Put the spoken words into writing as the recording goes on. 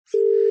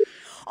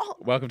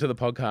Welcome to the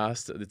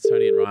podcast. It's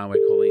Toni and Ryan.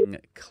 We're calling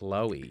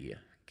Chloe.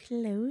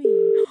 Chloe.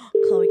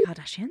 Chloe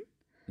Kardashian?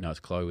 No, it's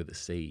Chloe with a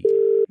C.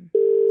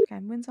 Okay,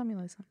 win some, you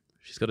lose some.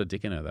 She's got a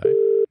dick in her,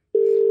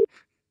 though.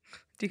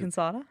 Dick and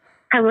cider?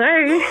 Hello.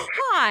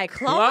 Hi,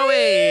 Chloe. Chloe,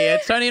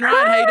 it's Toni and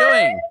Ryan. How you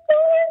doing?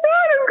 Oh my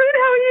God, I'm good.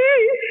 How are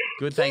you?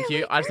 Good, thank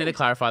you. I just need to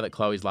clarify that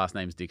Chloe's last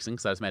name's Dixon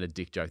because I just made a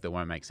dick joke that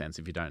won't make sense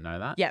if you don't know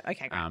that. Yeah,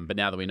 okay, great. But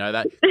now that we know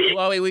that,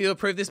 Chloe, will you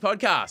approve this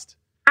podcast?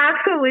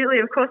 Absolutely,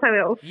 of course I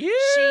will. Yeah.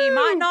 She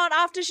might not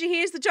after she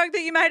hears the joke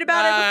that you made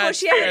about it before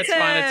she edits It's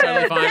fine. It's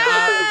totally fine.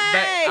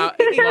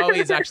 Yay! Chloe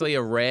is actually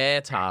a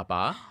rare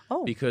tarper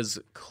Oh. because,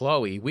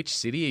 Chloe, which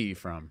city are you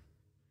from?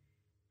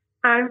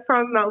 I'm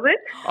from Melbourne.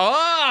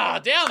 Oh,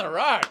 down the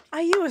road.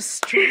 Are you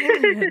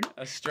Australian?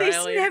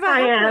 Australian. This never I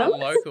happened. am.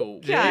 Local.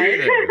 Okay.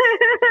 Jesus.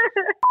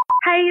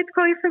 Hey, it's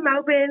Chloe from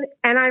Melbourne,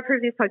 and I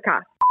approve this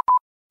podcast.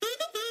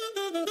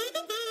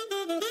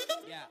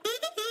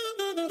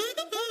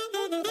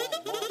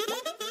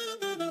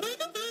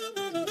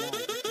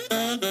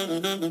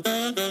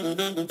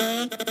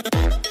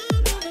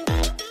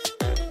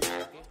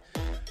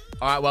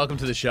 All right, welcome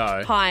to the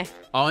show. Hi.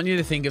 I want you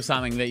to think of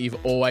something that you've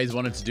always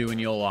wanted to do in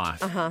your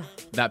life. Uh-huh.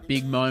 That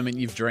big moment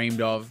you've dreamed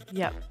of.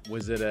 Yep.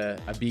 Was it a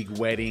big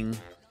wedding,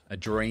 a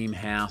dream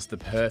house, the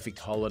perfect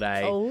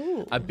holiday?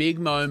 Oh. A big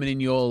moment in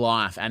your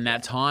life, and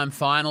that time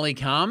finally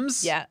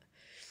comes. Yeah.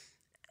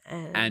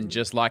 And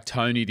just like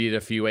Toni did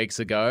a few weeks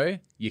ago,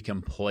 you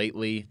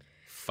completely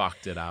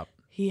fucked it up.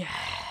 Yeah.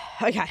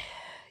 Okay.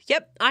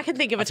 Yep, I can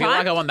think of a I feel time.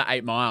 like I won the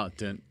 8 Mile.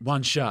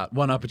 One shot,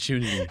 one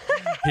opportunity.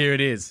 Here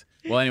it is.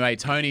 Well, anyway,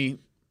 Toni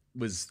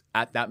was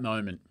at that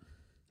moment,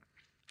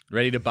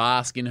 ready to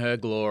bask in her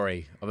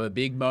glory of a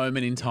big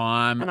moment in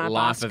time, and I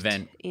life basked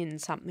event. in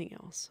something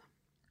else.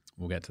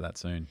 We'll get to that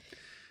soon.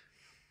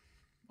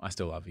 I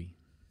still love you.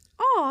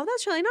 Oh,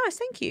 that's really nice.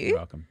 Thank you. You're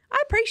welcome.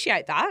 I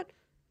appreciate that.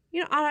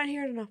 You know, I don't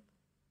hear it enough.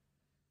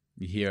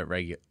 You hear it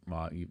regular.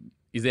 Well,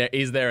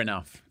 is there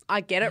enough?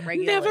 I get it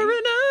regularly. Never enough.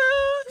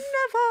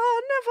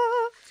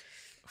 Never.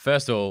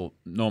 First of all,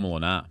 normal or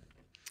not?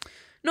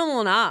 Normal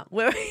or not.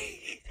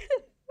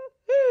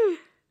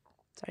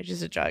 Sorry,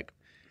 just a joke.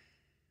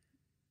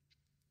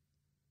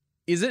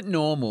 Is it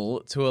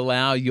normal to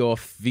allow your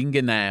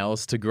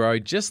fingernails to grow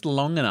just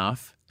long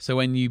enough so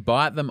when you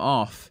bite them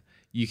off,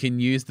 you can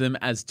use them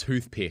as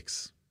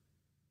toothpicks?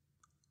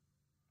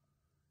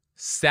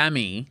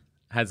 Sammy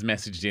has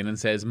messaged in and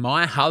says,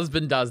 my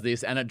husband does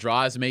this and it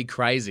drives me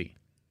crazy.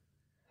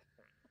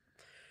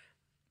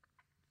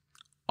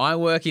 I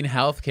work in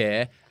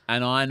healthcare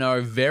and I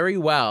know very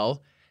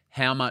well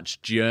how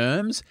much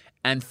germs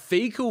and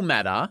fecal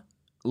matter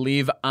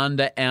live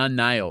under our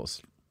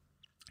nails.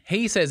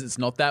 He says it's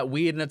not that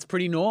weird and it's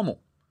pretty normal.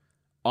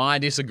 I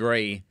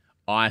disagree.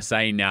 I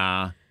say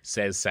nah,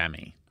 says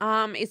Sammy.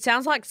 It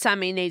sounds like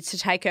Sammy needs to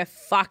take her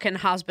fucking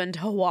husband to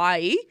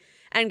Hawaii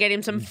and get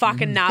him some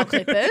fucking nail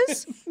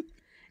clippers.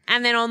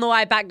 And then on the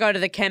way back, go to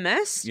the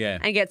chemist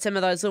and get some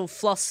of those little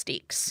floss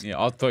sticks.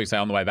 Yeah, I thought you'd say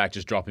on the way back,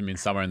 just drop him in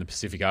somewhere in the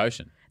Pacific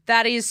Ocean.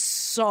 That is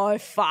so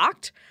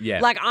fucked.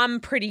 Yeah. Like,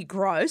 I'm pretty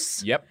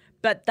gross. Yep.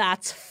 But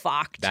that's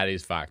fucked. That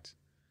is fucked.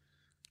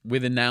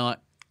 With a nail, like,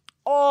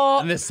 Oh,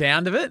 and the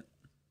sound of it.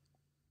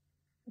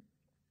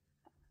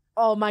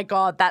 oh my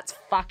God, that's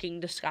fucking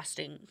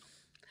disgusting.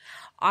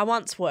 I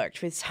once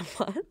worked with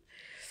someone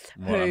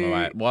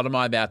What am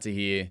I about to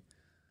hear?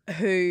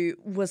 who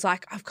was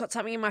like, I've got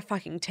something in my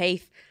fucking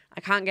teeth.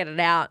 I can't get it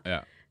out.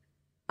 Yeah.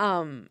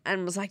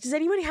 And was like, does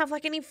anybody have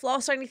like any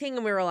floss or anything?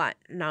 And we were like,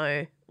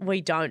 no,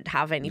 we don't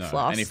have any No,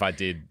 floss. and if I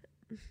did,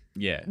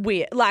 yeah.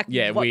 Weird. Like,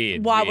 Yeah,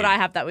 weird, Why weird. would I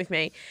have that with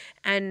me?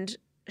 And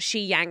she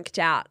yanked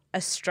out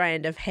a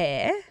strand of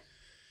hair,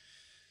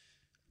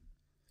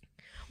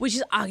 which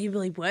is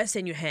arguably worse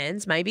than your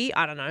hands, maybe.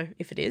 I don't know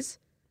if it is.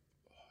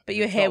 But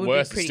your hair Not would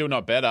worse, be pretty... it's still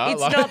not better.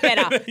 It's not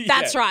better.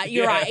 That's right.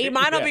 You're right. It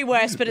might not be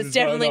worse, but it's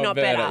definitely not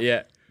better.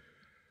 Yeah.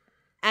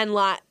 And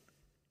like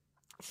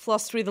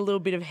flossed with a little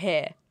bit of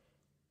hair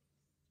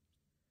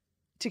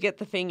to get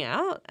the thing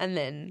out, and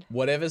then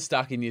Whatever's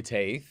stuck in your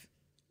teeth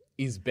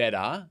is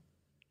better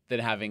than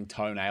having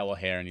toenail or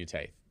hair in your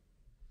teeth.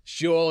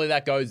 Surely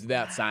that goes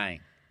without saying.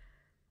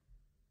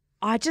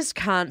 I just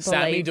can't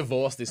Sammy believe.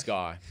 divorced this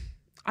guy.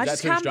 I Is that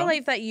just too can't strong?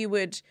 believe that you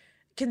would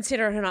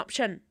consider it an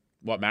option.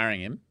 What,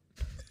 marrying him?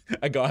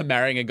 A guy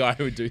marrying a guy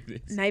who would do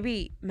this?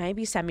 Maybe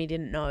Sammy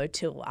didn't know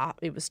till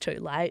it was too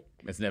late.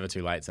 It's never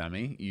too late,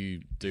 Sammy.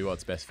 You do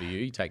what's best for you.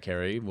 You take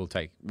care of you.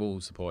 We'll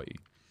support you.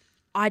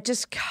 I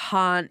just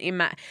can't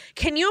imagine.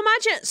 Can you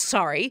imagine?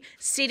 Sorry,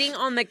 sitting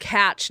on the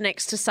couch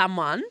next to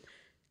someone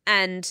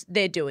and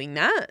they're doing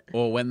that.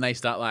 Or when they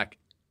start like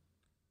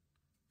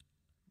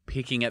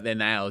picking at their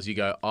nails, you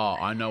go, oh,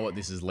 I know what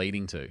this is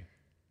leading to.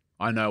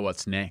 I know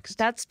what's next.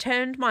 That's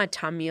turned my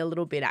tummy a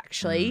little bit,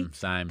 actually.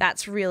 Same.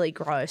 That's really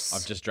gross.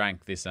 I've just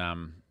drank this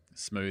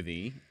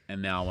smoothie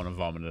and now I want to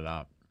vomit it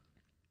up.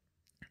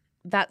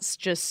 That's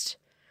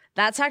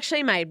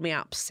actually made me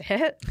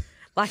upset,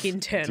 like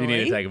internally. Do you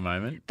need to take a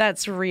moment?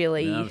 That's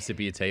really... Have a sip of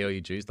your tea or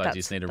your juice? Like,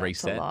 you just need to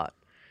reset? That's a lot.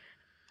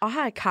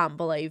 I can't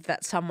believe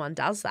that someone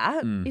does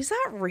that. Is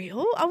that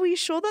real? Are we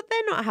sure that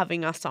they're not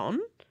having us on?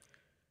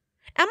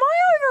 Am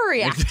I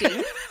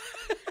overreacting?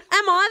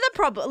 Am I the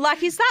problem?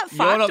 Like, is that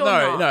fucked or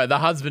not? No, the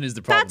husband is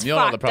the problem. That's You're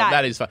not the fucked, problem. Dave.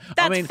 That is fucked.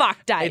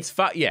 That's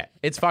fucked, Dave.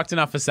 It's fucked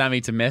enough for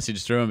Sammy to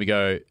message through and we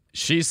go,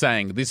 she's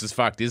saying this is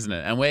fucked, isn't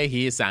it? And we're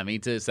here, Sammy,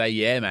 to say,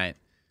 yeah, mate,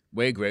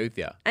 we agree with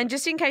you. And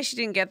just in case you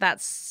didn't get that,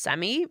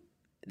 Sammy,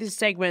 this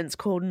segment's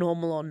called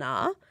Normal or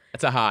Nah.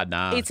 It's a hard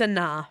nah. It's a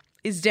nah.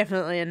 It's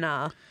definitely a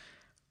nah.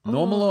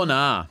 Normal or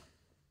nah?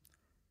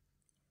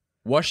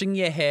 Washing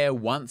your hair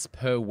once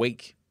per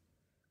week.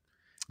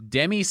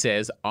 Demi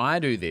says, I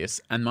do this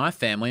and my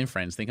family and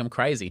friends think I'm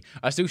crazy.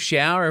 I still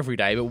shower every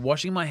day, but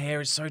washing my hair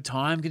is so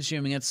time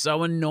consuming. It's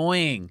so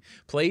annoying.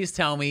 Please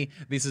tell me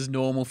this is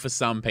normal for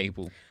some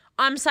people.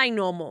 I'm saying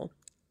normal.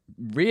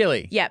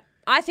 Really? Yep.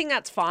 I think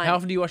that's fine. How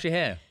often do you wash your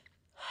hair?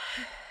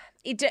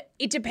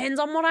 It depends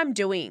on what I'm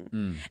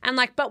doing. And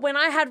but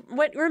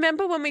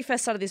remember when we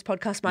first started this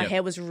podcast, my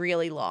hair was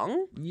really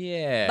long?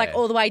 Yeah. Like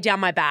all the way down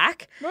my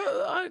back?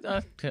 Well,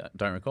 I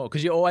don't recall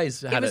because you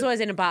always had it. Was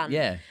always in a bun.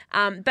 Yeah.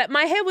 But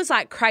my hair was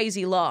like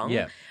crazy long.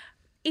 Yeah.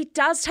 It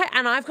does take,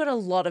 and I've got a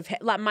lot of hair.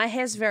 Like my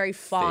hair's very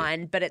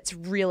fine, but it's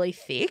really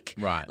thick.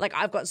 Right. Like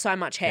I've got so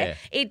much hair.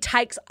 Yeah. It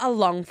takes a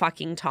long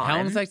fucking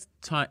time.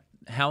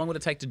 How long would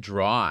it take to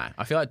dry?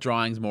 I feel like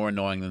drying's more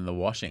annoying than the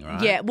washing,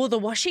 right? Yeah, well, the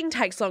washing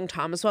takes a long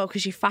time as well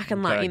because you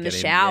fucking in the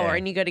shower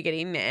and you got to get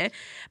in there.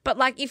 But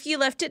like if you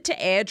left it to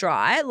air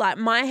dry, like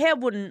my hair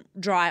wouldn't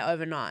dry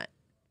overnight.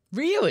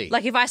 Really?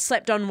 Like if I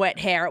slept on wet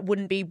hair, it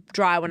wouldn't be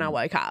dry when I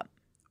woke up.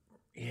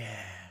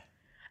 Yeah.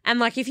 And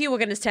like if you were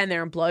going to stand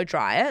there and blow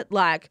dry it,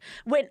 like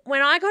when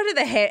I go to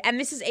the hair, and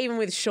this is even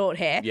with short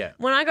hair,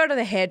 when I go to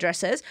the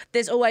hairdressers,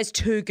 there's always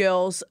two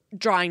girls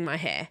drying my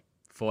hair.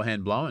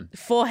 Forehand blowing.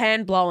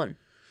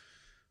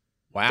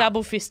 Wow.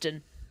 Double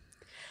fisting.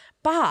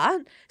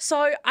 But,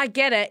 so I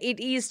get it. It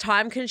is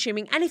time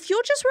consuming. And if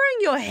you're just wearing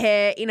your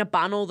hair in a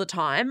bun all the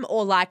time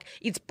or like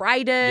it's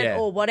braided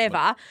or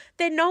whatever,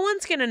 then no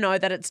one's going to know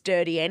that it's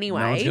dirty anyway.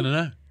 No one's going to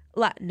know.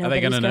 Like,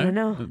 nobody's going to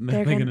know.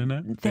 They're going to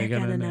know. They're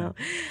going to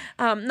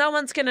know. No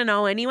one's going to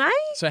know anyway.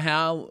 So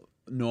how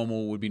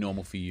normal would be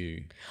normal for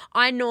you?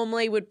 I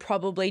normally would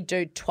probably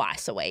do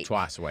twice a week.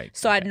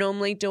 So I'd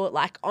normally do it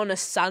like on a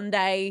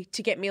Sunday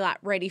to get me like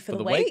ready for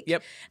the week.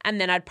 Yep. And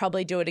then I'd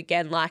probably do it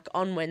again like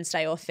on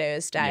Wednesday or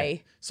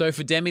Thursday. Yeah. So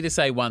for Demi to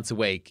say once a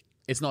week,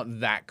 it's not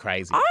that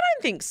crazy. I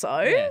don't think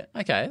so. Yeah.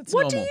 Okay. That's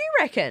what normal. do you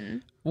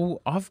reckon?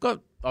 Well, I've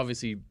got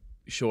obviously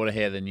shorter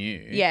hair than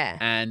you. Yeah.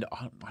 And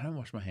I don't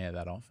wash my hair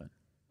that often.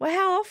 Well,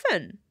 how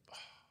often?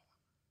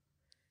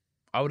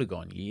 I would have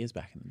gone years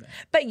back in the day.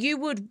 But you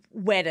would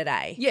wet it,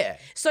 eh? Yeah.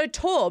 So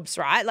Torbs,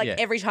 right? Like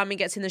every time he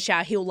gets in the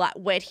shower, he'll like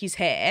wet his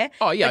hair.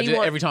 Oh, yeah. I do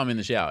it every time in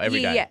the shower,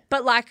 every day. Yeah.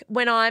 But like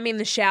when I'm in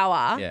the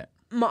shower,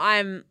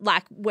 I'm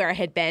like wear a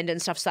headband and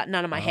stuff so that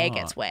none of my hair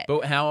gets wet.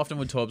 But how often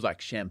would Torbs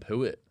like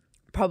shampoo it?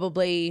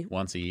 Probably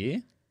once a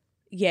year?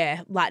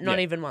 Yeah. Like not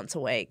even once a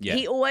week. Yeah.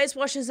 He always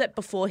washes it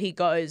before he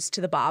goes to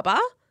the barber.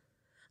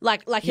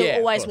 Like he'll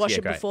always wash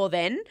it before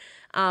then.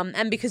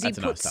 And because he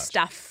puts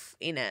stuff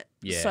in it.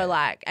 Yeah. So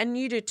like, and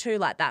you do too,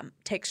 like that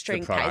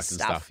texturing paste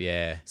stuff.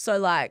 Yeah. So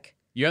like.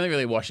 You're only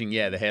really washing,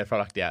 the hair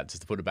product out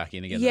just to put it back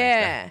in again.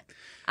 Yeah.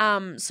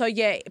 So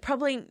yeah,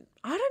 probably,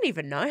 I don't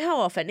even know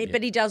how often,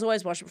 but he does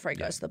always wash it before he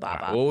goes to the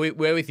barber. Right. Well,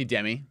 we're with you,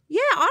 Demi. Yeah,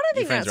 I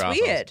don't think that's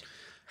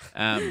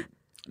weird.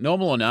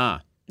 Normal or nah?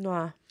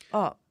 Nah.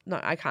 Oh, no,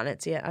 I can't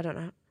answer yet. I don't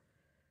know.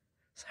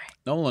 Sorry.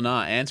 Normal or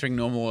nah? Answering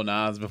normal or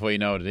nahs before you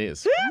know what it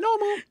is.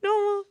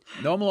 Normal.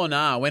 Normal or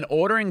nah? When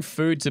ordering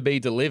food to be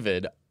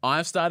delivered,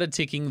 I've started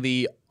ticking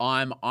the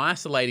I'm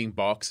isolating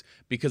box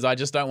because I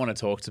just don't want to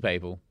talk to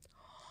people.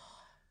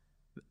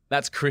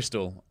 That's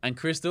Crystal. And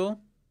Crystal,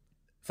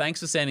 thanks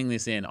for sending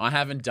this in. I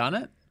haven't done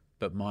it,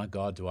 but my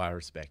God, do I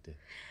respect it.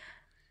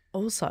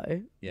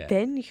 Also,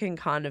 then you can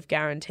kind of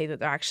guarantee that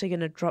they're actually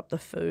going to drop the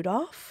food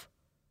off.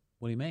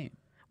 What do you mean?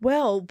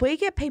 Well, we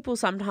get people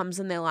sometimes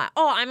and they're like,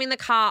 oh, I'm in the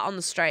car on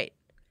the street.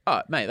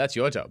 Oh, mate, that's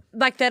your job.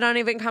 Like they don't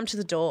even come to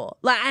the door.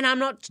 Like, and I'm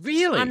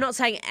not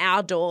saying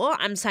our door.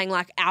 I'm saying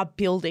like our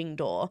building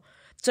door.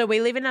 So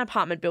we live in an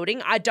apartment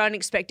building. I don't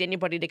expect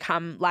anybody to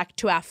come like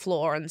to our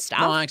floor and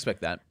stuff. No, I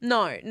expect that.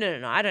 No,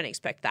 I don't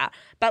expect that.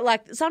 But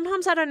like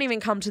sometimes I don't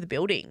even come to the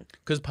building.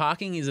 Because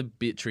parking is a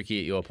bit tricky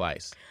at your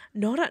place.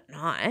 Not at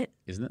night.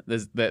 Isn't it?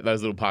 There's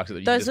those little parks that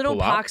you those just little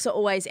pull parks up. Are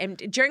always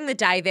empty. During the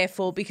day, they're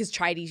full because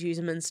tradies use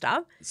them and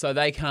stuff. So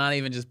they can't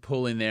even just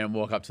pull in there and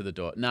walk up to the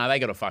door. No, they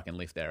got to fucking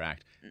lift their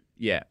act.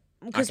 Yeah.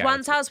 Because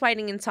once I was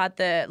waiting inside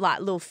the like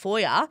little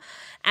foyer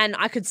and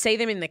I could see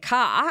them in the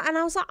car and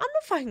I was like, I'm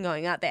not fucking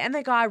going out there. And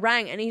the guy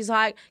rang and he's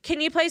like,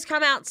 can you please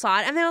come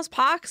outside? And there was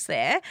Parks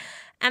there.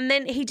 And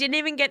then he didn't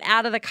even get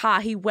out of the car.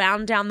 He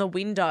wound down the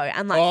window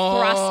and like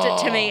thrust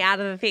it to me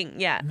out of the thing.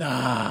 Yeah.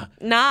 Nah.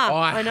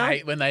 I know.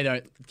 hate when they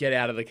don't get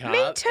out of the car.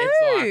 Me too.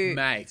 It's like,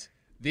 mate,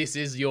 this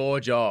is your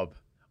job.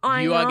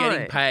 You are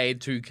getting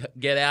paid to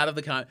get out of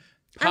the car.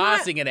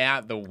 Passing it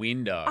out the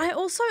window. I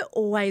also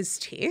always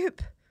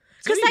tip.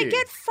 Because they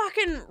get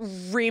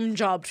fucking rim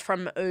jobbed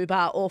from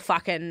Uber or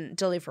fucking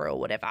Deliveroo or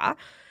whatever.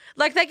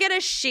 Like they get a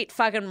shit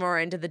fucking raw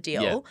end of the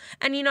deal. Yeah.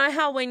 And you know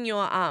how when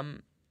you're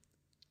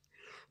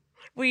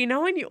well, you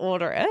know when you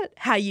order it,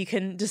 how you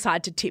can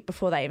decide to tip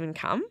before they even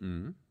come?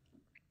 Mm.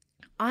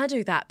 I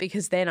do that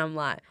because then I'm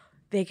like,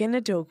 they're going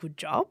to do a good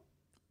job.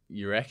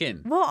 You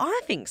reckon? Well,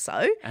 I think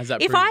so.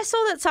 If I saw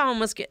that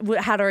someone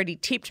had already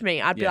tipped me,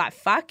 I'd be like,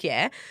 fuck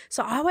yeah.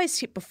 So I always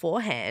tip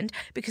beforehand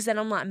because then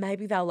I'm like,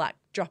 maybe they'll like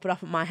drop it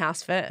off at my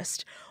house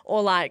first.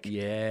 Or like,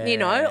 you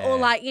know, or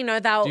like, you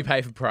know, they'll. Do you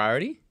pay for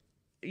priority?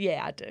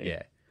 Yeah, I do.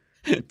 Yeah.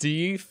 Do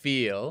you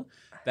feel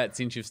that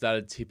since you've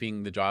started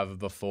tipping the driver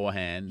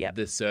beforehand,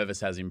 the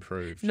service has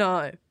improved?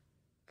 No.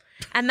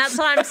 And that's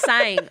what I'm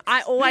saying.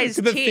 I always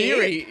tip. The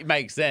theory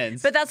makes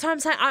sense. But that's what I'm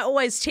saying. I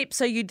always tip,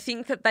 so you'd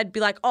think that they'd be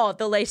like, oh,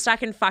 the least I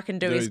can fucking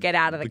do is get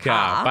out of the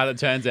car. But it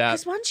turns out.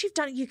 Because once you've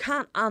done it, you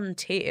can't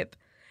untip.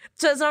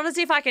 So it's not as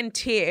if I can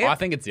tip. I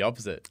think it's the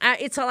opposite.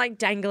 It's not like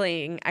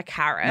dangling a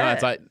carrot. No,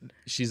 it's like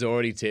she's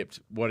already tipped.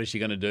 What is she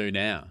going to do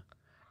now?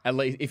 At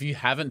least if you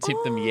haven't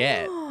tipped them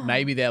yet,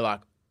 maybe they're like,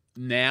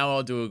 now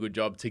I'll do a good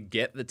job to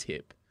get the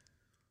tip.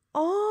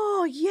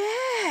 Oh,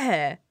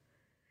 yeah.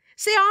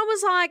 See, I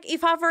was like,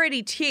 if I've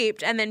already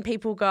tipped and then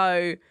people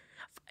go,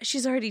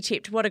 she's already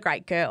tipped, what a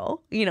great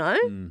girl, you know?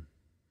 Mm.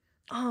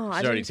 Oh,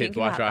 she's already tipped,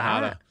 why try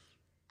harder?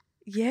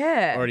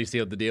 Yeah. Already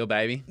sealed the deal,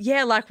 baby.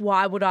 Yeah, like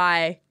why would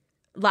I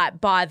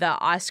like buy the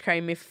ice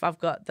cream if I've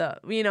got the,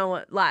 you know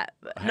what, like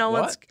no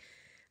one's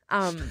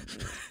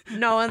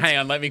Hang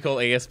on, let me call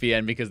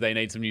ESPN because they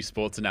need some new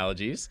sports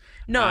analogies.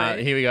 No.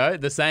 Here we go.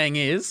 The saying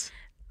is...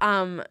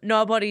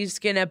 nobody's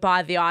going to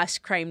buy the ice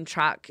cream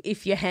truck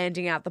if you're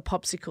handing out the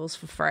popsicles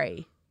for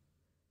free.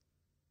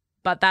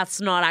 But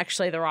that's not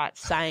actually the right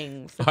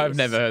saying for I've this.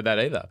 never heard that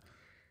either.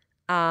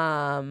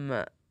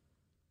 All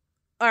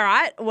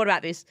right, what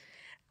about this?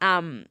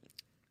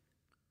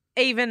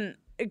 Even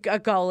a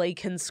goalie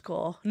can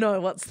score.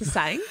 No, what's the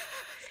saying?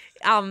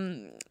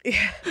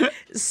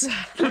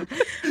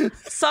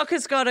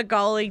 Soccer's got a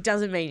goalie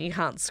doesn't mean you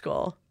can't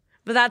score.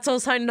 But that's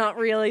also not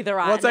really the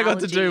right What's that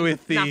analogy. got to do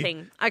with the...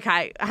 Nothing.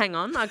 Okay, hang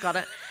on. I got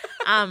it.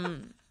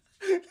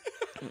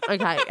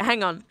 Okay,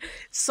 hang on.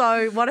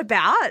 So what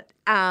about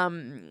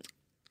I'm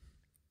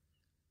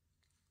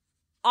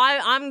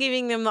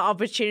giving them the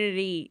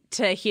opportunity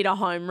to hit a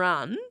home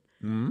run,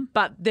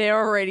 but they're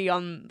already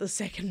on the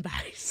second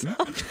base. I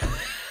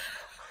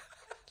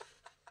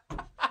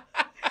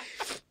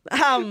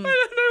don't know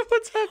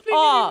what's happening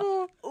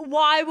anymore.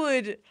 Why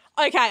would...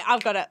 Okay,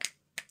 I've got it.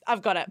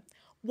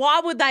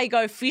 Why would they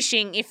go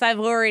fishing if they've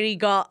already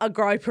got a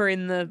groper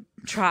in the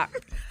truck?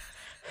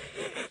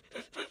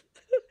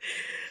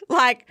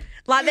 like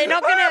they're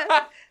not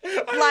gonna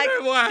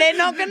they're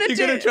not gonna You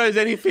could have chose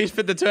any fish,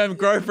 but the term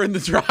groper in the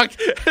truck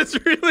has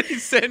really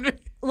sent me.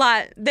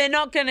 Like they're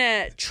not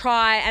gonna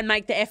try and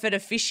make the effort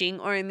of fishing,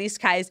 or in this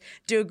case,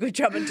 do a good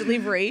job at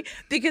delivery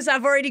because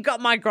I've already got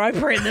my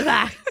groper in the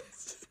back.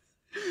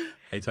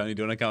 Hey Tony,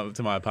 do you want to come up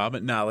to my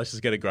apartment? Nah, let's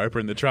just get a groper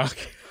in the truck.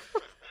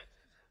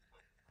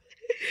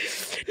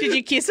 Did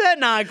you kiss her?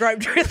 No, I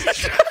groped her in the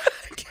truck.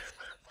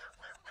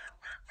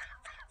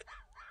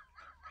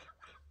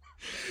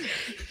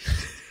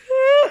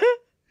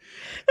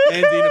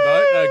 Hands in a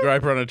boat, no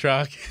groper on a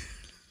truck.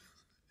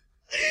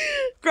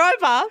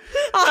 Groper?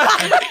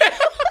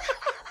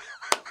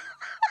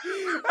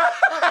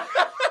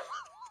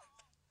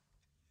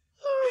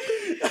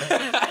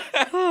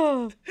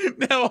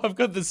 Now I've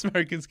got the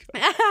smokers.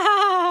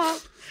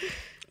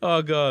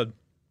 Oh, God.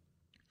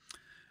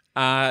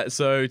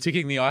 So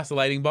ticking the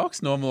isolating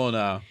box, normal or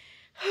no?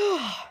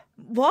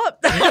 What?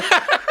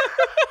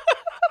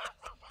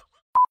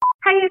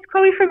 Hey, it's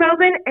Chloe from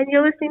Melbourne, and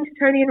you're listening to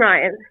Toni and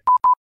Ryan.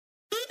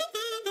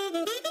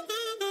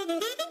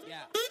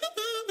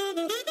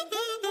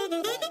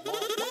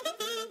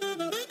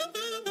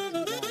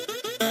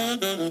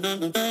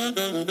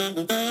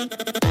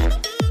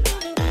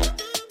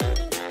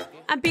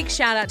 A big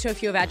shout out to a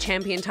few of our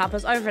champion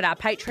tappers over at our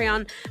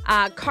Patreon.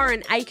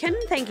 Corin Aiken,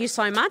 thank you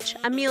so much.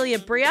 Amelia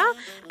Bria,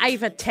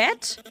 Ava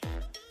Tet.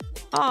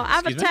 Oh,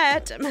 Ava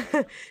Tet.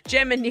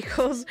 Gemma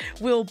Nichols,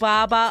 Will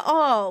Barber.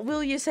 Oh,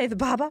 will you say the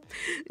barber?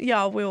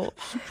 Yeah, I will.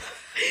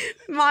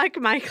 Mike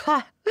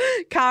Makler,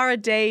 Cara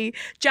D,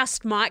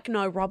 Just Mike,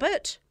 no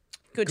Robert.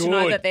 Good to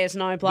know that there's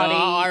no bloody... No,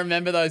 I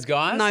remember those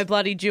guys. No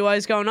bloody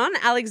duos going on.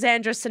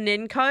 Alexandra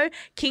Sinenko,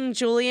 King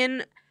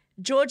Julian,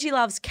 Georgie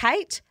loves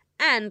Kate,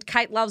 and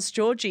Kate loves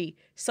Georgie.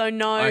 So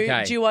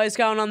no duos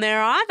going on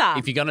there either.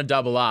 If you're going to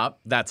double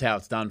up, that's how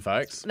it's done,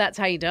 folks. That's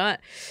how you do it.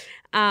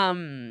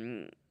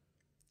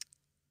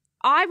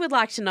 I would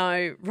like to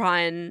know,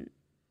 Ryan,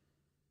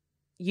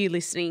 you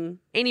listening,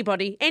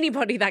 anybody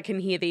that can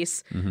hear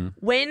this,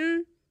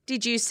 when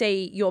did you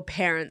see your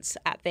parents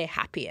at their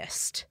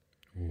happiest?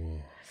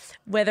 Ooh.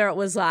 Whether it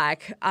was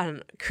like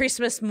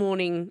Christmas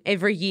morning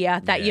every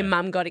year that your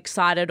mum got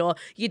excited, or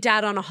your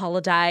dad on a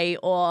holiday,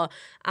 or,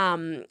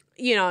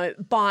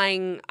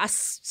 buying a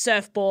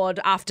surfboard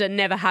after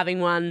never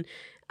having one,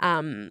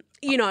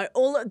 you know,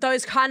 all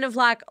those kind of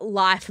like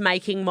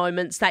life-making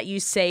moments that you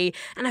see.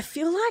 And I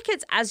feel like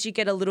it's as you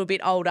get a little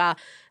bit older,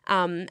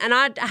 and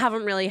I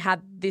haven't really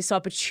had this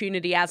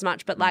opportunity as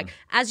much, but like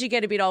as you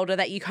get a bit older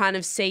that you kind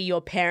of see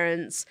your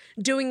parents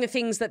doing the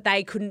things that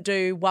they couldn't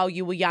do while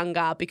you were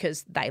younger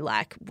because they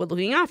like were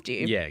looking after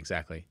you. Yeah,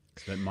 exactly.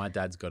 So my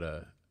dad's got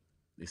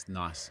this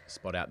nice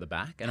spot out the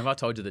back. And have I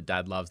told you that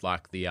Dad loves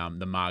like the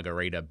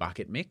margarita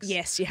bucket mix?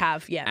 Yes, you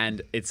have, yeah.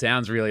 And it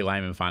sounds really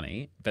lame and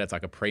funny, but it's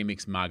like a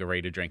pre-mixed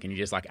margarita drink and you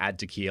just like add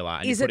tequila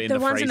and Is you put it it in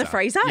the ones freezer. in the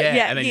freezer?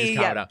 Yeah, and then you just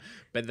cover it up.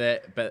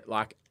 But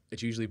like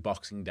it's usually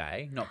Boxing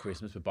Day, not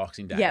Christmas, but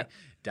Boxing Day. Yep.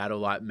 Dad will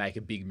like make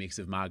a big mix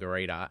of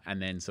margarita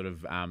and then sort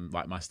of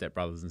like my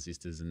stepbrothers and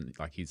sisters and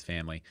like his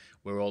family,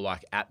 we're all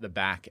like at the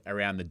back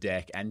around the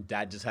deck and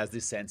Dad just has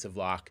this sense of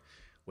like,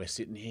 we're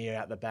sitting here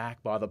at the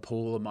back by the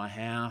pool of my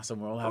house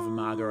and we're all having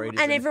margaritas.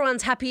 And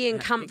everyone's happy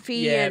and comfy.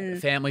 Yeah, and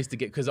families to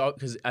get,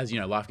 because as you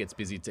know, life gets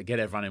busy to get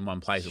everyone in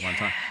one place at one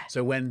time.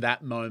 So when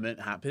that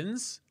moment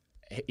happens,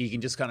 you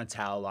can just kind of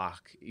tell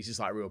like, he's just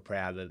like real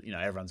proud that, you know,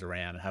 everyone's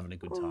around and having a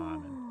good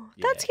time.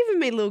 And, That's giving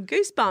me little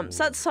goosebumps.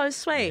 That's so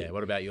sweet. Yeah,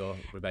 what about your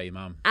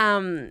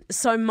mum?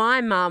 So my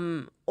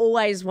mum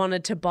always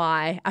wanted to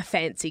buy a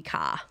fancy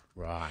car.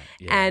 Right.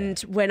 Yeah. And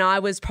when I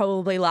was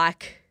probably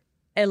like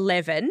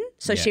 11,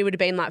 so she would have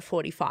been like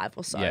 45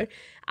 or so,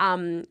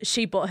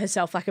 she bought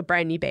herself like a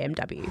brand new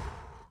BMW.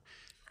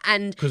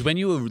 And because when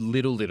you were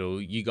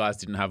little, you guys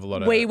didn't have a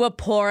lot of... We were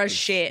poor as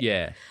shit.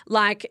 Yeah.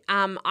 Like,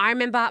 I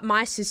remember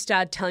my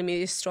sister telling me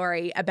this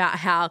story about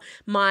how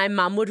my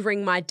mum would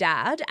ring my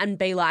dad and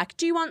be like,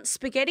 do you want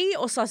spaghetti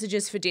or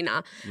sausages for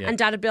dinner? Yeah. And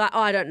dad would be like,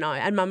 oh, I don't know.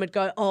 And mum would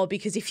go, oh,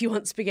 because if you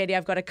want spaghetti,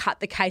 I've got to cut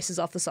the cases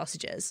off the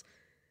sausages.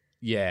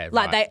 Yeah,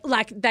 like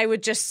right. they were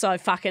just so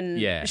fucking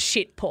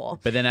shit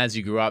poor. But then as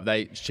you grew up,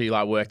 she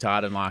like worked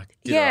hard and like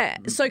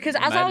So because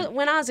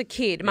when I was a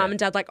kid, mum and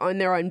dad like owned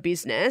their own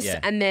business,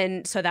 and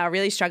then so they were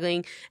really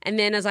struggling. And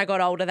then as I got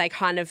older, they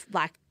kind of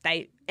like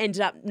they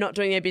ended up not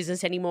doing their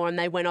business anymore, and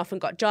they went off and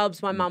got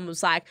jobs. My mum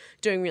was like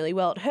doing really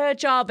well at her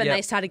job, and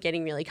they started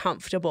getting really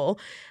comfortable.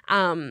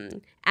 So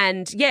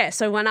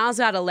when I was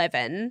about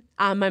 11,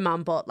 my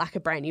mum bought like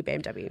a brand new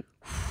BMW,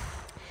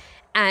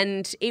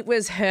 and it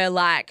was her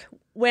like,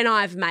 when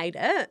I've made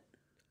it,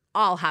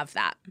 I'll have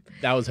that.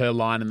 That was her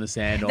line in the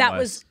sand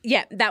almost.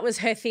 That was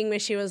her thing where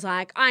she was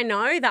like, I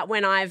know that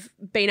when I've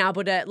been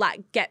able to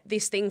like get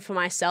this thing for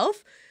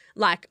myself,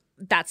 like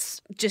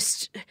that's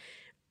just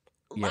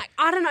like,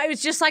 I don't know, it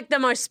was just like the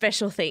most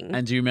special thing.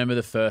 And do you remember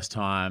the first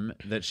time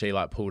that she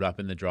like pulled up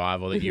in the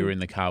drive or that you were in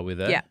the car with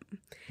her? Yeah.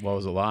 What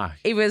was it like?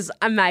 It was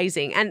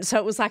amazing. And so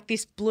it was like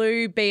this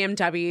blue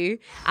BMW,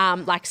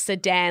 like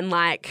sedan,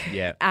 like,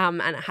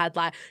 and it had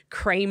like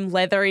cream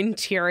leather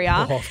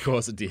interior. Oh, of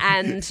course it did.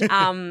 And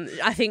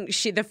I think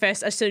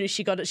as soon as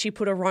she got it, she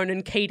put a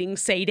Ronan Keating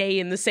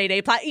CD in the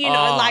CD player, you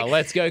know, like.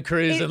 Let's go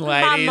cruising,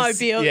 ladies.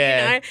 Mum-mobile, you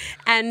know.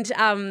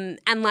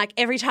 And like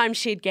every time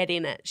she'd get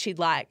in it, she'd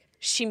like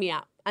shimmy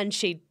up and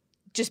she'd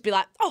just be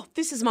like, oh,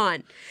 this is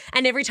mine.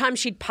 And every time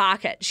she'd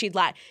park it, she'd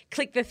like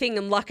click the thing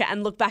and lock it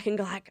and look back and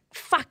go like,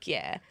 fuck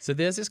yeah. So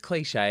there's this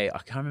cliche, I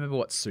can't remember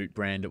what suit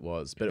brand it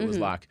was, but it was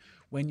like,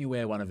 when you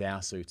wear one of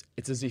our suits,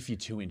 it's as if you're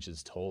 2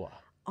 inches taller.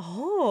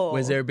 Oh.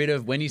 Was there a bit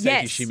of, when you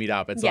say she shimmied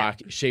up, it's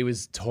like she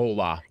was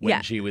taller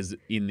when she was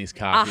in this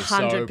car. She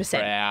was so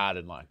proud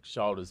and like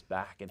shoulders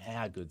back and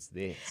how good's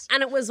this?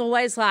 And it was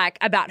always like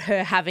about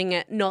her having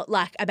it, not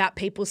like about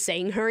people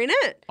seeing her in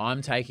it.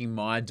 I'm taking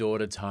my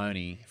daughter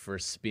Toni for a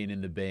spin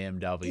in the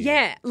BMW.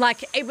 Yeah,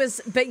 like it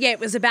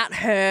was about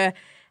her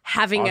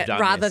having it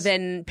rather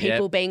than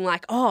people being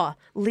like, oh,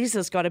 Liz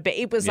has got a bit.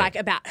 It was like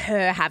about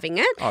her having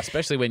it. Oh,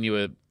 especially when you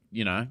were,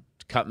 you know,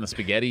 cutting the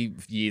spaghetti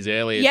years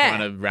earlier,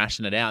 trying to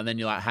ration it out, and then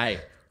you're like, hey,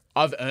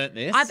 I've earned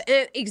this.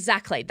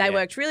 Exactly. They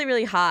worked really,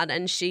 really hard,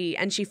 and she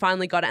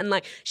finally got it. And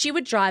like she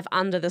would drive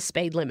under the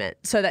speed limit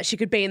so that she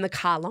could be in the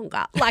car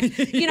longer. Like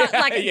you know,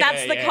 like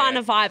that's the kind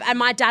of vibe. And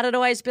my dad would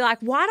always be like,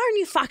 "Why don't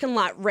you fucking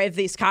like rev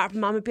this car up?"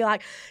 And Mum would be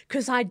like,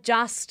 "Because I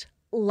just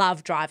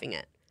love driving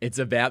it." It's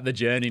about the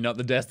journey, not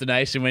the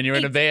destination when you're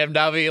in a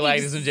BMW,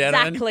 ladies and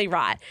gentlemen. Exactly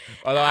right.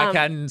 Although I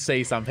can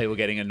see some people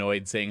getting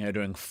annoyed seeing her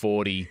doing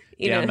 40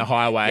 down the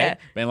highway,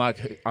 being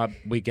like,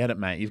 we get it,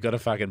 mate. You've got a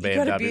fucking BMW.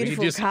 You've got a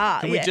beautiful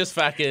car. Can we just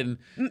fucking...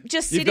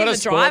 Just sit you've got in a the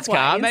sports driveway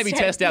car. Maybe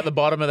instead. test out the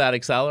bottom of that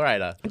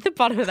accelerator. The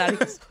bottom of that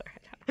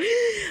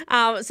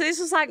accelerator. So this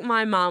was like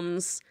my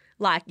mum's...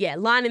 like,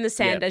 line in the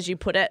sand, as you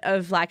put it,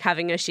 of like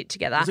having her shit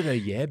together. Was it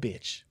her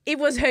bitch? It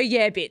was her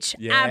bitch.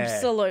 Yeah.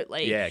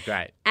 Absolutely. Yeah,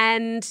 great.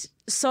 And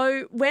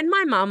so when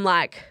my mum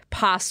like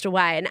passed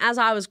away and as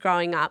I was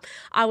growing up,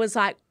 I was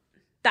like,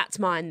 that's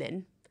mine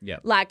then. Yeah.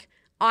 Like,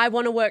 I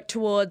want to work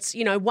towards,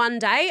 you know, one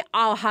day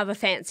I'll have a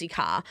fancy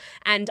car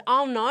and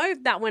I'll know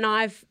that when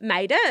I've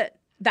made it,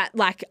 that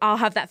like I'll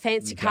have that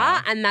fancy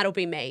car and that'll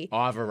be me.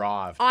 I've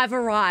arrived.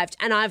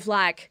 And I've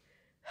like,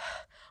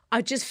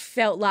 I just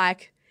felt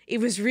like it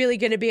was really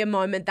going to be a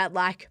moment that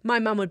like my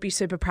mum would be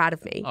super proud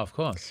of me. Oh, of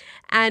course.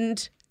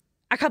 And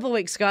a couple of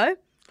weeks ago,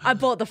 I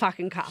bought the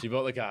fucking car. She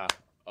bought the car.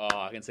 Oh,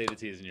 I can see the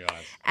tears in your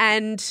eyes.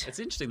 And it's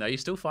interesting though. You're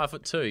still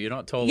 5'2". You're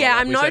not tall. Yeah,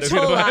 like I'm no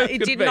taller.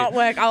 It did not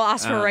work. I'll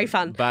ask for a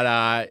refund. But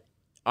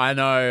I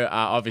know,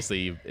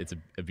 obviously, it's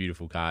a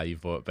beautiful car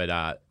you've bought.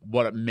 But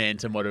what it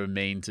meant and what it would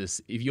mean to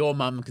if your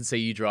mum can see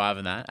you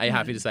driving that, are you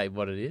happy to say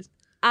what it is?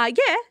 Yeah.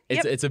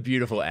 It's a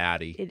beautiful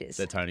Audi. It is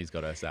that Toni's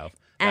got herself.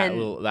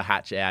 And the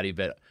hatch Audi.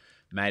 But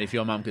mate, if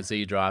your mum could see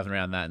you driving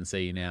around that and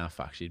see you now,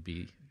 fuck, she'd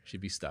be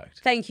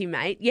stoked. Thank you,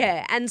 mate.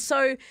 Yeah. And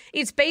so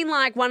it's been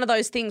like one of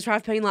those things where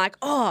I've been like,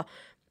 oh,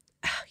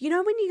 you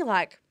know, when you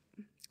like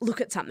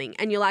look at something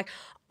and you're like,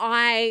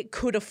 I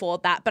could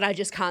afford that, but I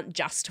just can't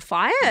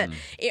justify it.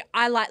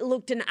 I like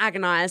looked and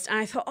agonized and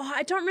I thought, oh,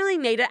 I don't really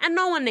need it. And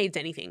no one needs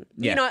anything.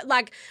 Yeah. You know,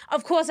 like,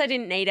 of course I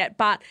didn't need it,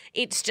 but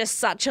it's just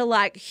such a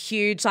like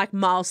huge like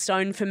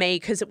milestone for me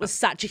because it was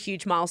such a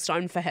huge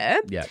milestone for her.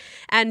 Yeah.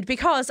 And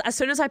because as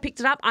soon as I picked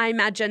it up, I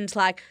imagined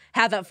like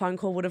how that phone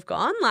call would have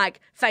gone, like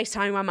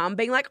FaceTiming my mum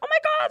being like, oh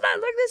my God,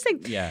 look at this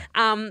thing. Yeah.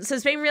 So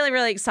it's been really,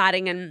 really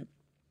exciting. And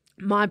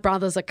my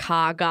brother's a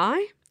car guy.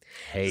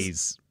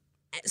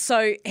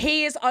 So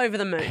he is over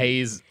the moon.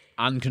 He's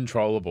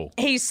uncontrollable.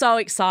 He's so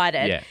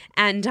excited. Yeah.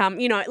 And,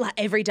 you know, like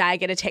every day I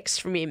get a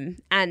text from him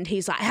and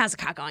he's like, how's the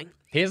car going?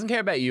 He doesn't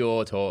care about you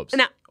or Torbs.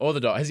 No. Or the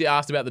dog. Has he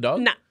asked about the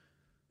dog? No.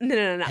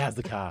 How's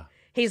the car?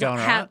 He's going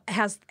like, all right?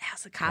 how's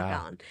the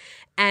car going?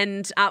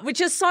 And which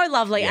is so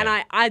lovely. Yeah.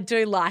 And I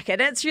do like it.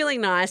 It's really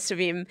nice of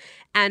him.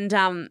 And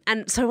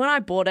so when I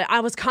bought it,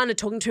 I was kind of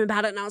talking to him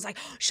about it and I was like,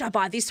 oh, should I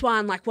buy this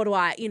one? Like, what do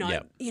I, you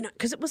know,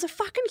 because it was a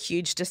fucking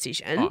huge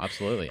decision. Oh,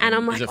 absolutely. And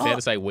I'm like, is it fair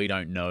to say we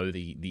don't know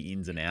the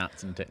ins and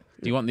outs? Do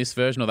you want this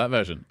version or that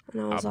version?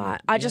 And I was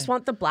like, I just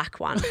want the black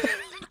one.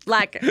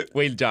 Like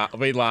we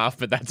laugh,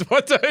 but that's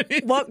what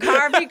Tony. What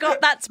car have you got?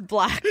 That's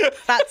black.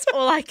 That's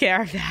all I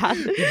care about.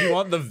 Did you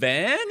want the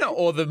van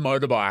or the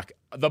motorbike?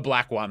 The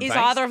black one. Is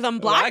thanks. either of them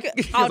black?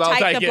 I'll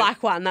take the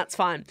black one. That's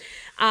fine.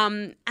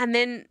 And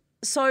then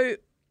so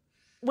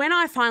when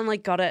I finally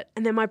got it,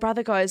 and then my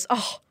brother goes,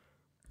 "Oh,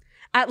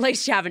 at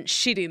least you haven't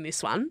shit in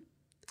this one."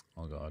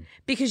 Oh God.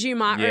 Because you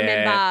might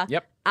remember.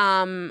 Yep.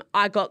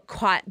 I got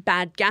quite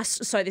bad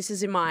so this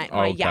is in my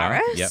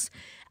Yaris. Yep.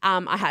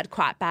 I had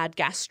quite bad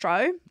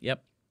gastro.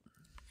 Yep.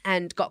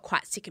 And got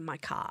quite sick in my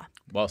car.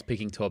 Whilst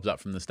picking Torbs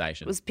up from the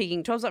station. Was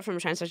picking Torbs up from a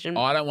train station.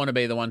 I don't want to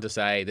be the one to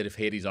say that if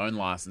he had his own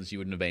license, you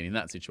wouldn't have been in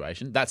that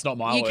situation. That's not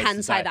my You words can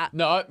to say that.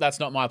 No, that's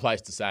not my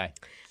place to say.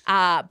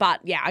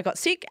 But yeah, I got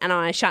sick and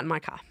I shat in my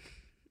car.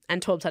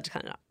 And Torbs had to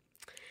clean it up.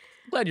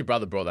 Glad your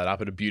brother brought that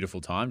up at a beautiful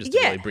time, just to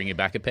really bring you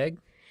back a peg.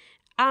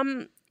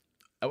 Oh,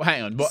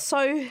 hang on. What?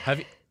 So have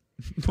you?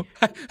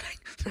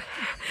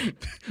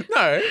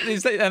 No,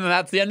 and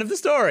that's the end of the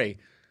story.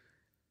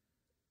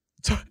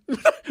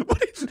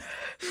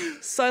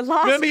 So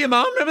last. Remember your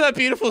mum? Remember that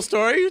beautiful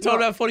story you told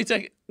about 40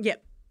 seconds?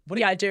 Yep.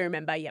 Yeah, I do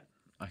remember. Yep.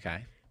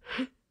 Okay.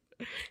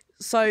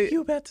 So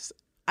you about to?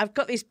 I've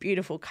got this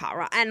beautiful car,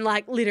 right? And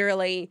like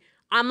literally,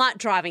 I'm like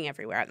driving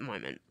everywhere at the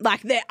moment.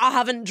 Like I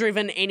haven't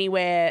driven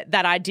anywhere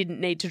that I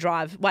didn't need to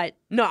drive. Wait,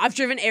 no, I've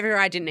driven everywhere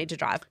I didn't need to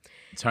drive.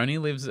 Toni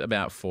lives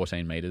about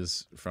 14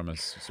 metres from a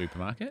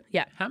supermarket.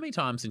 Yeah. How many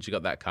times since you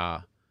got that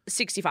car?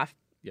 65.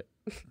 Yep.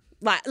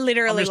 Like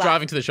literally. I'm just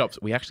driving to the shops.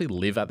 We actually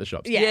live at the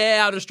shops. Yeah.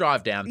 Yeah, I'll just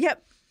drive down.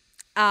 Yep.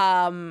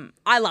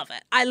 I love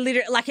it. I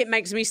literally, like, it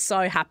makes me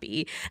so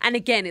happy. And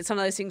again, it's one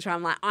of those things where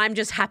I'm like, I'm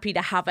just happy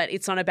to have it.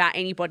 It's not about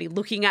anybody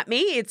looking at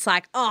me. It's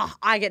like, oh,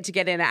 I get to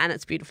get in it and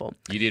it's beautiful.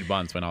 You did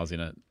once when I was in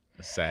it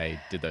say,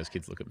 did those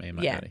kids look at me and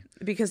my daddy?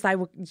 Because they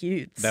were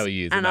youths. They were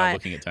youths and they were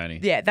looking at Toni.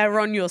 Yeah, they were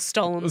on your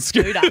stolen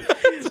scooter.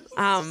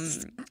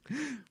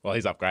 Well,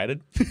 he's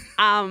upgraded.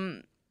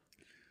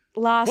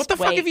 What the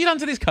fuck have you done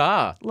to this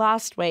car?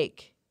 Last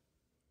week,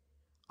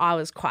 I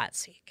was quite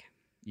sick.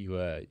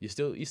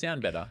 You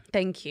sound better.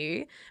 Thank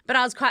you. But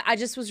I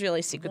just was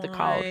really sick with the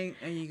cold. I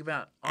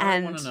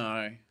don't want to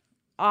know.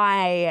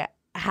 I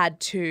had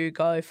to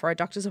go for a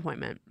doctor's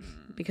appointment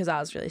because I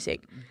was really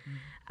sick.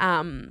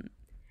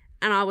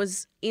 And I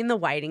was in the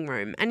waiting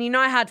room. And you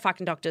know how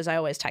fucking doctors, I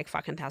always take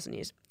fucking 1,000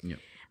 years. Yep.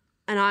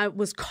 And I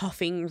was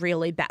coughing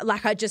really bad.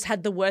 Like I just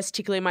had the worst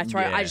tickle in my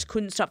throat. Yeah. I just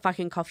couldn't stop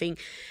fucking coughing.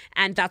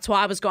 And that's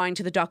why I was going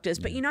to the doctors.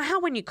 But you know how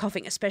when you're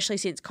coughing, especially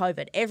since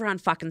COVID, everyone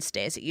fucking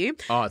stares at you.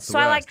 Oh, it's the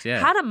worst. So I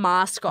had a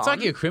mask on. It's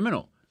like you're a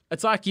criminal.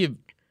 It's like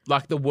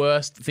the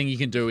worst thing you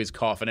can do is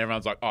cough and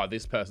everyone's like, oh,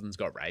 this person's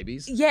got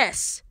rabies.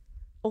 Yes.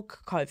 Or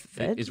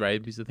COVID. Is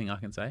rabies the thing I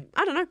can say?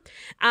 I don't know.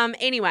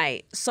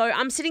 Anyway, so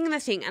I'm sitting in the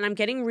thing and I'm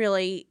getting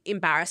really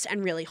embarrassed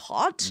and really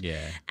hot. Yeah.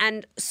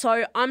 And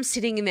so I'm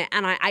sitting in there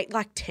and I ate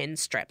like 10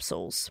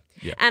 strepsils.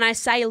 Yeah. And I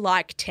say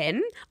like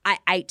 10, I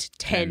ate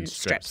 10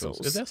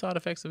 strepsils. Is there side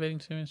effects of eating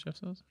too many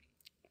strepsils?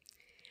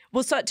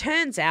 Well, so it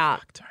turns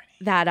out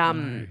that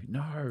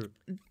No.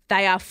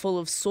 they are full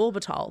of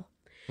sorbitol.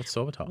 What's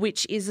sorbitol?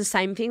 Which is the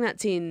same thing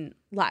that's in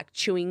like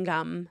chewing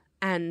gum.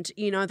 And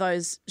you know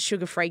those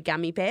sugar-free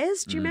gummy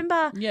bears? Do you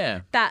remember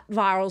that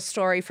viral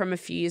story from a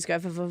few years ago,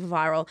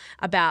 viral,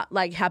 about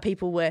like how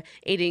people were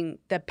eating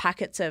the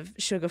packets of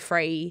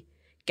sugar-free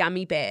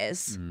gummy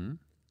bears? Mm-hmm.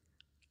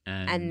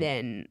 And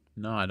then...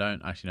 No, I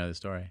don't actually know the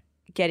story.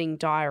 getting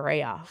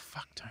diarrhea.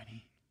 Fuck,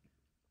 Toni.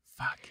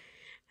 Fuck.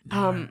 No,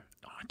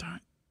 I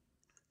don't.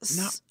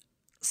 No.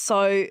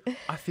 So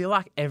I feel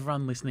like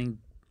everyone listening,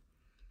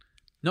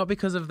 not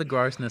because of the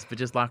grossness, but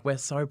just like we're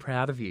so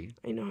proud of you.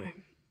 I know.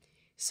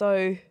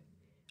 So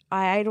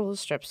I ate all the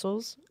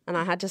strepsils and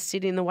I had to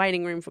sit in the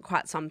waiting room for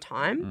quite some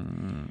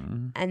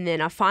time. And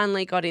then I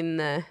finally got in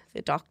the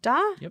doctor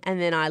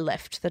and then I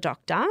left the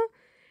doctor.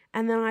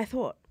 And then I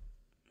thought,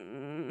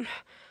 I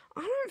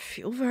don't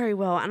feel very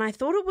well. And I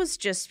thought it was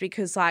just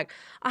because, like,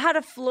 I had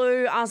a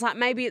flu. I was like,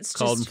 maybe it's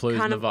cold just and flus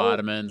kind and the of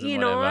vitamins and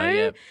know? whatever.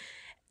 Yep.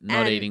 Not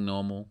And- eating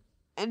normal.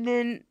 And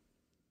then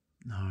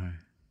No.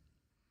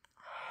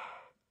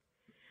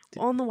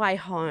 on the way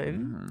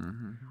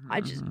home,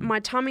 my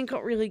tummy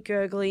got really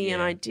gurgly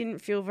and I didn't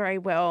feel very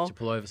well. Did you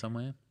pull over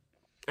somewhere?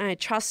 And I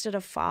trusted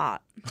a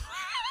fart.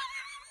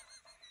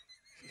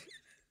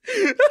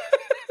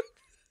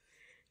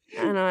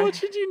 And What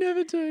should you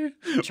never do?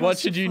 What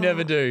should you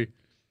never do?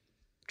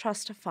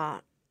 Trust a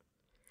fart.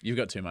 You've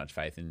got too much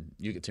faith and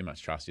you get too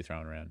much trust you're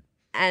throwing around.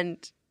 And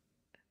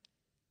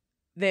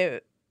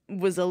there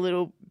was a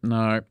little...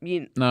 No.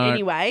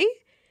 Anyway,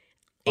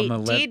 On the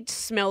it did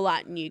smell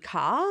like new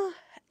car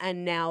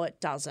and now it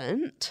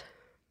doesn't.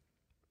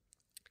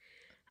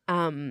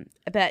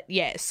 But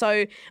yeah,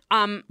 so...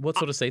 What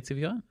sort of seats have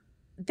you got?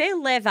 They're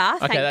leather,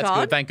 thank that's God.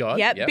 good, thank God.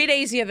 Yep, Yep. bit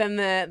easier than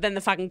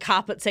the fucking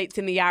carpet seats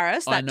in the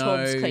Yaris. I That know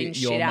Torbs clean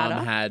your shit out mum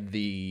of. had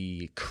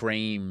the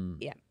cream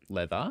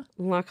leather.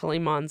 Luckily,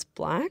 mine's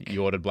black.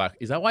 You ordered black.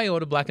 Is that why you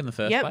ordered black in the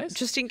first Yep, place?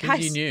 just in 'Cause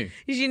case. you knew.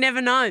 Because you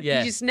never know. Yeah,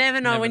 You just never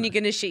know never when know. you're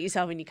going to shit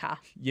yourself in your car.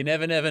 You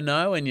never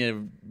know when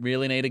you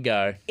really need to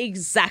go.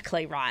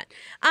 Exactly right.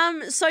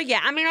 So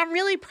yeah, I mean, I'm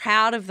really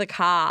proud of the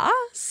car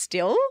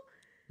still.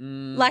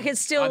 Like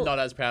it's still. I'm not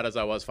as proud as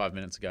I was 5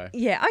 minutes ago.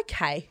 Yeah.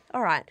 Okay.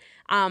 All right.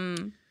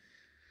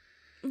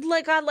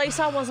 Like at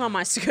least I was on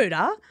my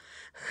scooter.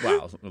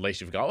 Well, at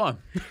least you've got one.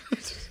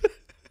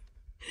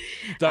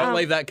 Don't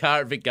leave that car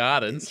at Vic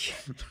Gardens.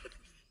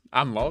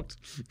 Unlocked.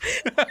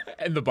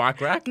 In the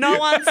bike rack. No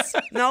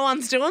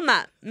one's doing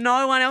that.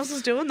 No one else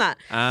is doing that.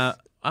 That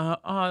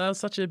was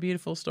such a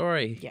beautiful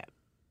story. Yeah.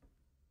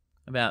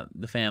 About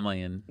the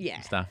family and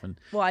stuff. And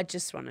Well, I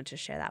just wanted to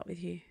share that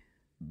with you.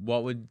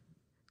 what would,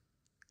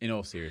 in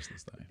all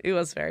seriousness though, It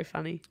was very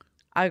funny.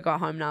 I got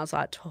home and I was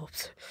like,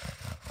 Torbs.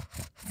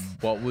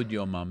 what would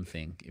your mum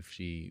think if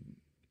she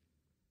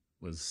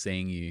was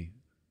seeing you,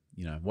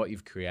 you know, what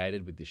you've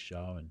created with this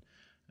show and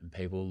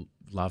people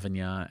loving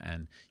you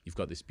and you've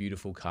got this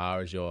beautiful car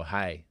as your,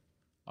 hey,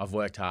 I've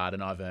worked hard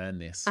and I've earned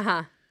this.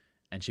 Uh-huh.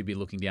 And she'd be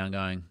looking down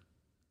going,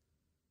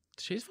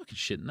 she's fucking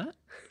shitting that.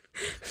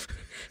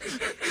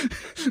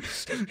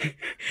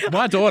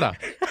 My daughter.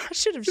 I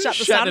should have shut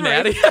the Shutting sunroof.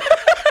 out of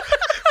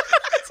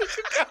so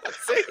you can't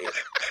see her.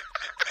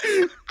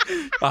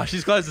 Oh,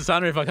 she's closed the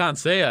sunroof. I can't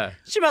see her.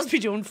 She must be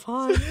doing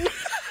fine.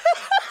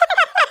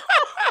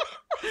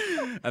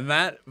 And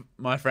that,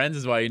 my friends,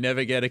 is why you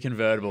never get a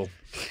convertible.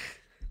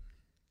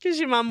 Because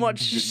your mum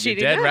watched you Your shit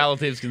dead in it.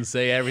 relatives can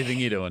see everything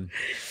you're doing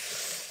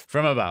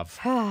from above.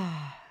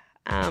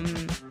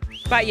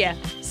 But yeah,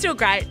 still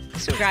great.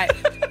 Still great.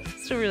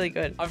 Still really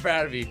good. I'm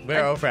proud of you.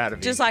 We're all proud of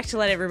you. Just like to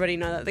let everybody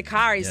know that the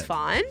car is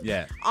fine.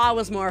 Yeah. I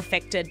was more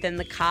affected than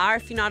the car,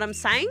 if you know what I'm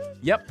saying.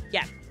 Yep.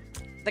 Yeah.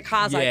 The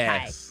car's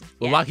Yes. okay.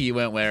 Well, Yeah. lucky you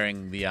weren't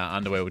wearing the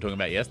underwear we were talking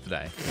about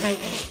yesterday.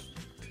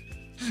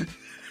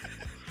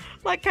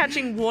 Like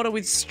catching water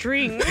with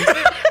string.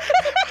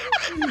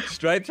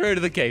 Straight through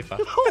to the keeper.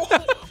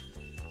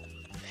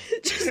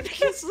 Just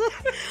because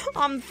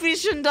I'm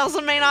fishing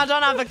doesn't mean I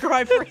don't have a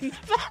groper in the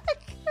back.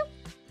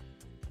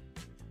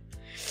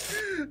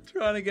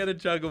 Trying to get a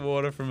jug of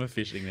water from a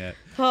fishing net.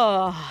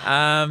 Oh,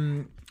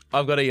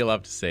 I've got a you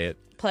love to see it.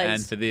 Please.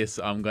 And for this,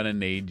 I'm going to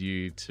need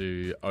you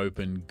to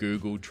open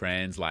Google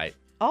Translate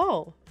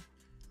oh.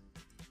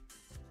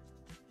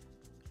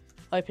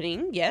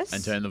 Opening, yes.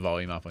 and turn the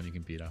volume up on your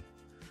computer.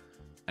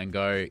 And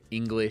go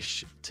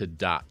English to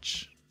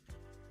Dutch.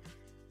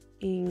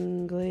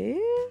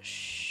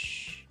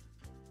 English.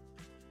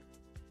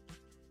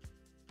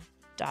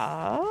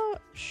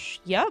 Dutch.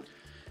 Yep.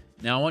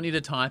 Now, I want you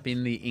to type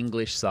in the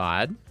English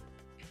side.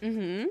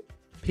 Mm-hmm.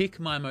 Pick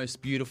my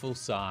most beautiful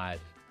side.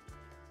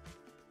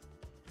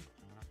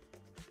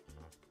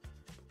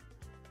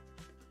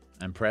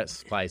 And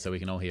press play so we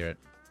can all hear it.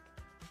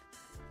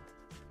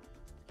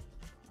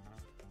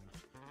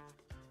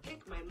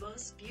 Pick my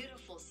most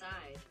beautiful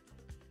side.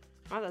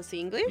 Oh, that's the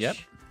English? Yep.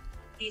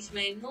 Kies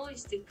mijn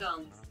mooiste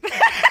kant.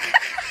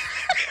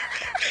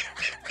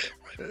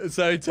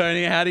 So,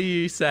 Tony, how do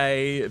you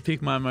say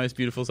pick my most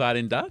beautiful side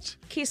in Dutch?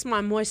 Kiss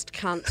my moist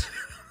cunt.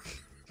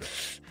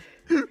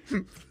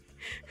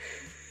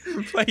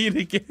 Play it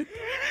again.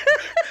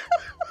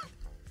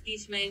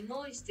 Kies mijn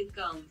mooiste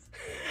kant.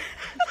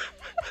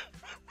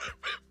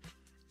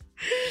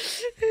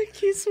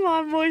 Kiss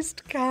my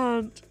moist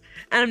cunt.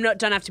 And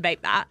don't have to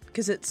beep that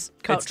because it's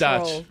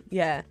cultural. Dutch.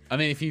 Yeah. I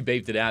mean, if you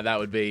beeped it out, that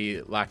would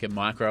be like a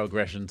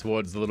microaggression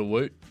towards the little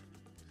woot.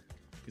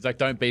 He's like,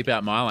 don't beep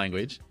out my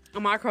language. A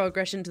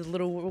microaggression to the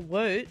little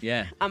woot.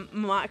 Yeah.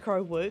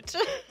 Micro woot.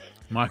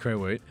 Micro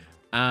woot.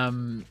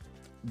 When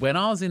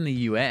I was in the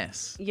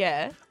US,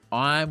 Yeah.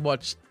 I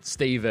watched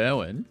Steve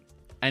Irwin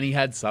and he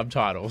had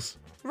subtitles.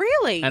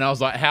 Really? And I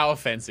was like, how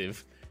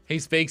offensive. He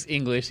speaks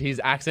English.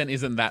 His accent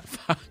isn't that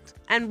fucked.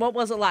 And what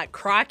was it like?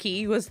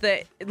 Crikey? Was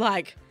that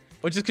like...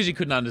 Well, just because they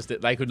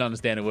couldn't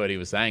understand a word he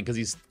was saying because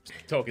he's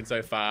talking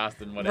so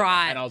fast and whatever.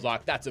 Right. And I was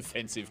like, that's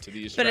offensive to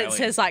the But Australians. it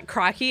says like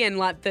crikey and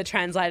like the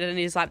translator and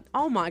he's like,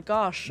 oh my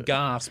gosh.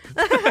 Gasp.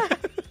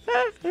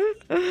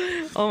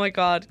 Oh my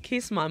God.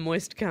 Kiss my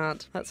moist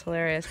cunt. That's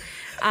hilarious.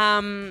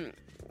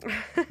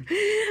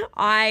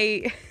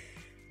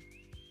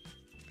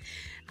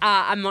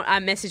 A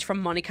message from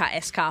Monica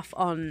Escuff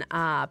on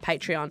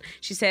Patreon.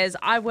 She says,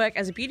 I work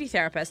as a beauty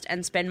therapist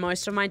and spend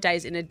most of my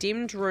days in a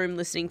dimmed room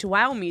listening to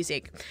whale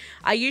music.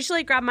 I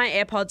usually grab my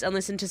AirPods and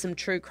listen to some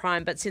true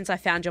crime, but since I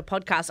found your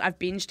podcast, I've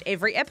binged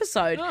every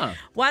episode. Oh.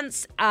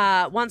 Once in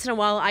a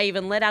while, I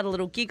even let out a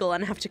little giggle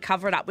and have to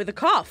cover it up with a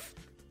cough.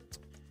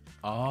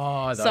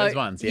 Oh, those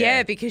ones, yeah.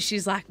 Yeah, because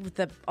she's like,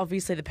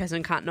 obviously the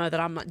person can't know that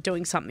I'm not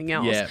doing something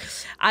else.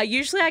 Yeah.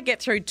 Usually I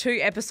get through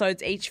 2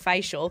 episodes each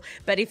facial,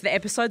 but if the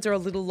episodes are a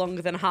little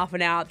longer than half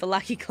an hour, the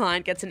lucky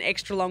client gets an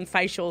extra long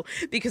facial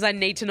because I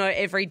need to know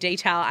every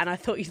detail, and I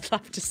thought you'd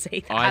love to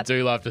see that. I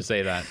do love to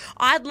see that.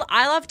 I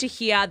love to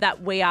hear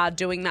that we are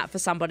doing that for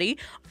somebody.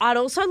 I'd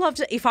also love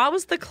to, if I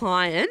was the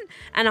client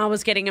and I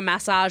was getting a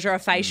massage or a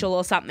facial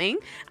or something,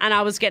 and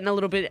I was getting a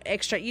little bit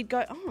extra, you'd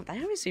go, oh,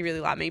 they obviously really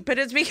like me. But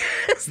it's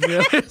because...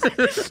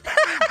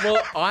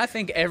 Well, I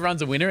think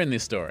everyone's a winner in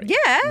this story.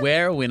 Yeah.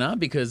 We're a winner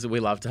because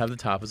we love to have the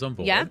tarpers on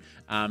board. Yeah.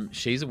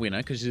 She's a winner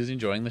because she's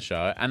enjoying the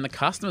show. And the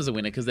customer's a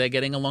winner because they're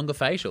getting a longer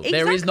facial. Exactly.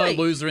 There is no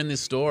loser in this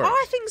story.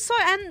 I think so.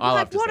 And I love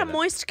like, to what see a that.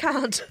 moist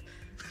cunt.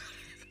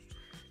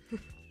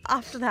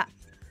 After that.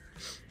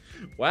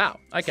 Wow.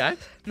 Okay.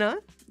 No?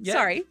 Yeah.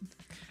 Sorry.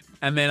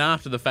 And then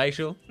after the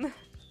facial,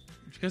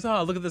 she goes,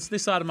 oh, look at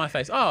this side of my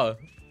face. Oh,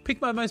 pick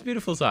my most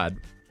beautiful side.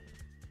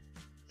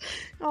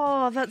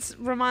 Oh, that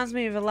reminds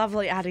me of a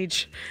lovely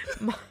adage.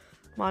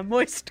 My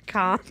moist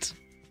can't.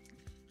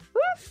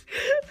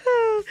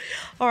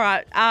 All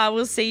right,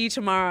 we'll see you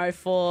tomorrow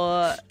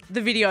for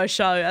the video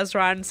show, as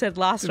Ryan said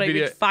last week,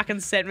 which fucking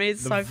sent me.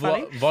 It's so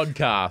funny.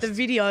 Vodcast. The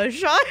video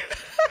show.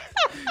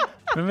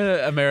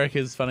 Remember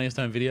America's Funniest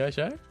Home Video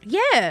Show?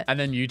 Yeah. And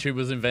then YouTube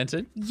was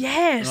invented?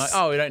 Yes. And like,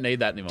 oh, we don't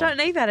need that anymore. Don't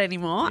need that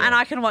anymore. Yeah. And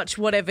I can watch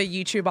whatever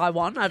YouTube I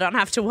want. I don't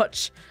have to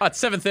watch... Oh,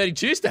 it's 7:30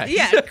 Tuesday.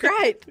 Yeah,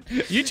 great.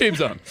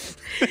 YouTube's on.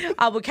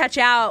 I will catch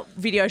our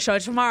video show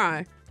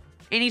tomorrow.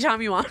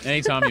 Anytime you want.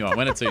 Anytime you want.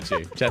 When it suits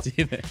you. Chat to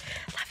you then.